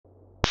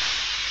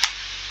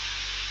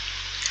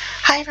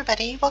Hi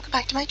everybody, welcome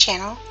back to my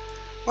channel.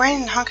 We're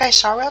in Honkai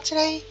Star Rail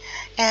today,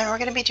 and we're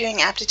going to be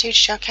doing aptitude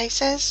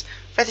showcases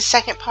for the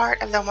second part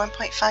of the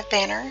 1.5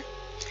 banner.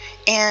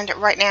 And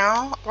right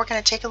now, we're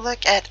going to take a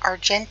look at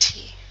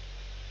Argenti.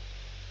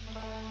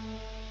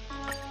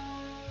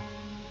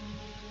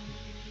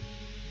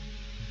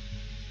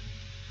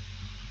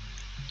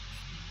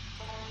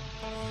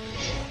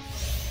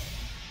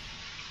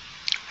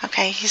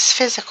 Okay, he's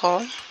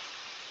physical.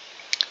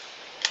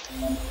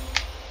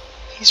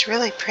 He's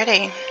really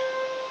pretty.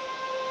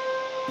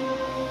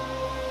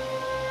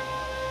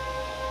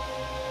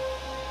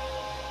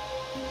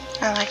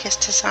 I like his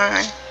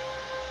design.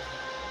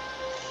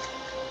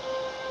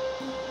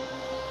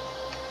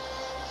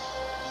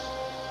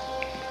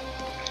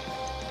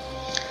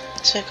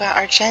 So we've got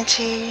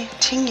Argenti,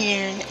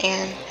 Ting-Yun,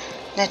 and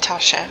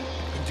Natasha.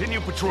 Continue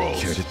patrol.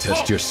 Care to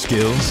test your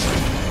skills?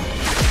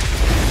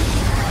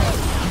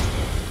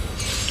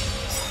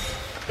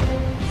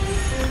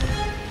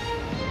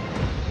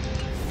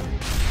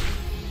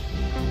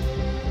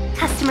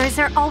 Customers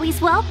are always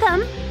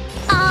welcome.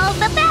 All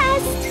the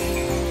best!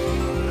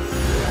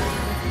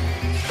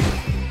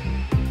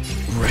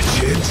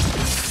 Wretched.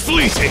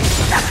 Fleeting.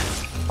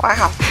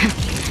 Wow.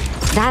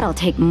 That'll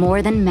take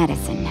more than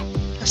medicine.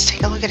 Let's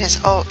take a look at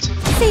his ult.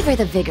 Savor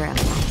the vigor of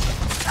life.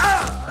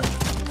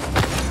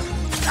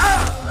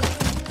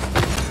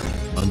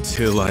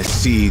 Until I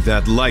see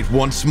that light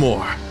once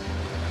more.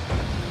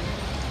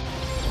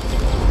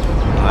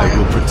 I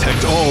will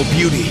protect all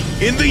beauty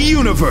in the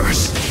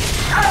universe.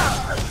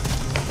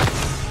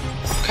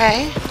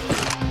 Okay.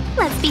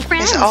 Let's be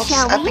friends, His ult's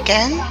shall up we?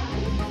 again.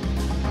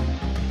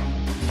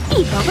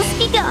 Evil must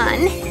be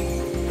gone.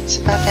 Let's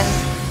buff him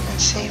and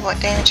see what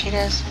damage he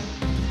does.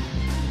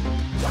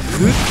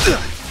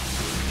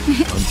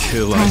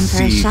 Until I Time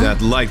for a see shot?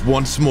 that light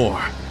once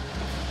more.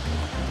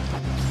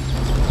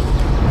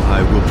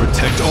 I will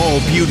protect all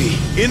beauty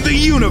in the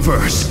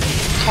universe.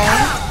 Okay.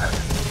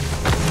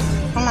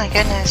 Oh my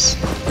goodness.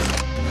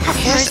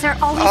 Customers His are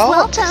always ult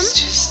welcome. is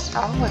just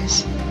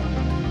always...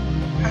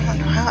 I don't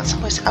know how it's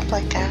always up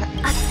like that.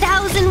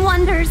 1,000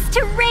 wonders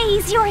to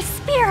raise your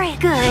spirit.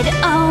 Good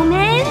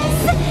omens.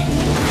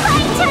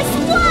 Fight us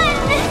one!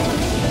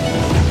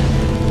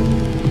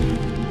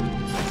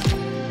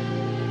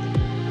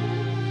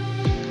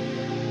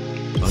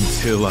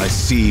 Until I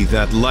see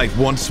that light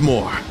once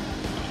more.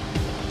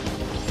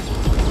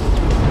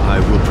 I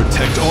will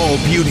protect all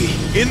beauty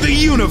in the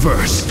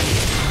universe.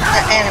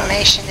 The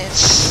animation is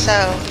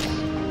so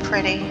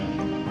pretty.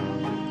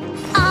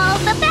 All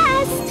the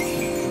best!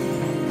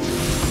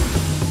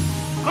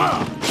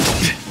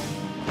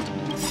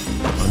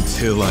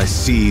 Until I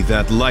see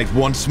that light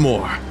once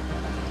more.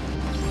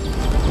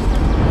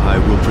 I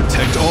will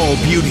protect all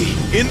beauty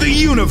in the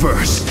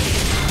universe.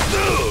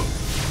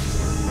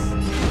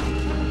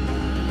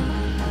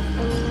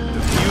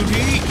 The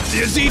beauty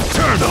is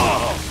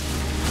eternal.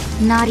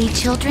 Naughty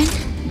children,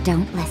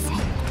 don't listen.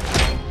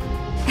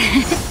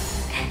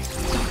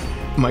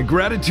 My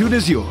gratitude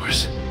is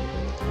yours.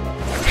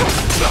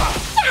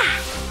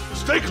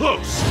 Stay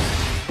close.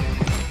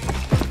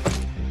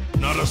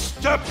 Not a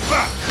step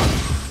back.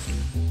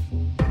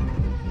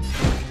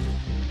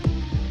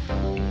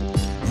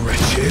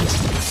 Wretched.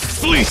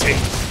 Fleeting.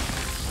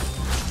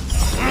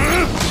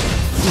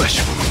 Flesh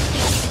wound.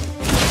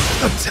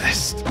 A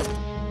test.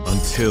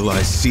 Until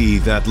I see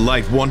that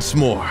light once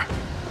more.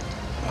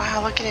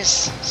 Wow, look at his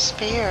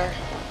spear.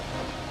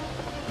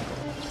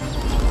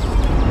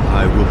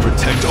 I will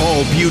protect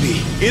all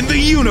beauty in the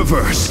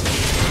universe.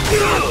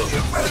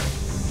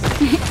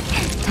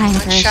 Time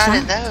for a Shot shot?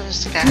 at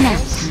those Nap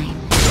guys. time.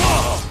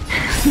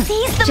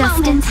 Seize the Just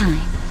moment. in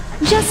time.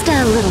 Just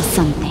a little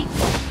something.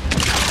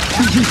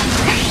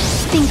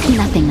 Think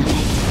nothing of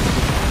it.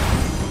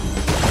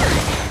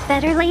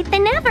 Better late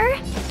than never.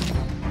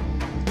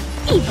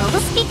 Evil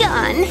must be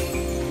gone.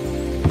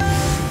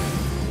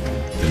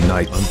 The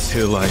night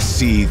until I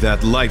see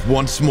that light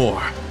once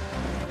more.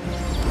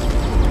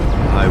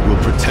 I will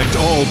protect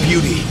all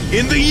beauty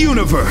in the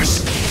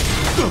universe.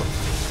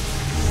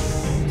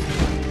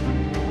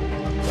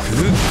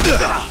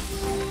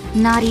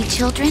 Naughty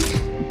children,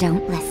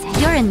 don't listen.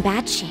 You're in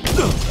bad shape.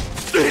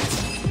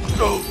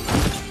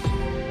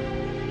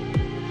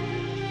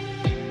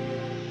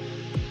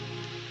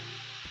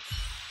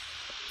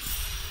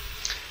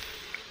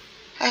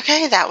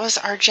 Okay, that was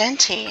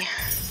Argenti.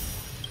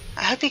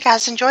 I hope you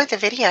guys enjoyed the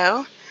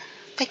video.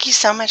 Thank you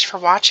so much for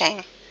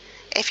watching.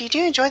 If you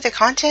do enjoy the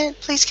content,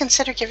 please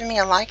consider giving me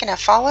a like and a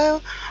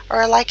follow,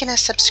 or a like and a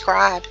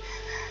subscribe.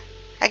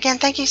 Again,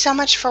 thank you so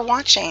much for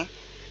watching,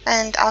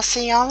 and I'll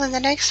see y'all in the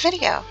next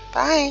video.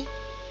 Bye!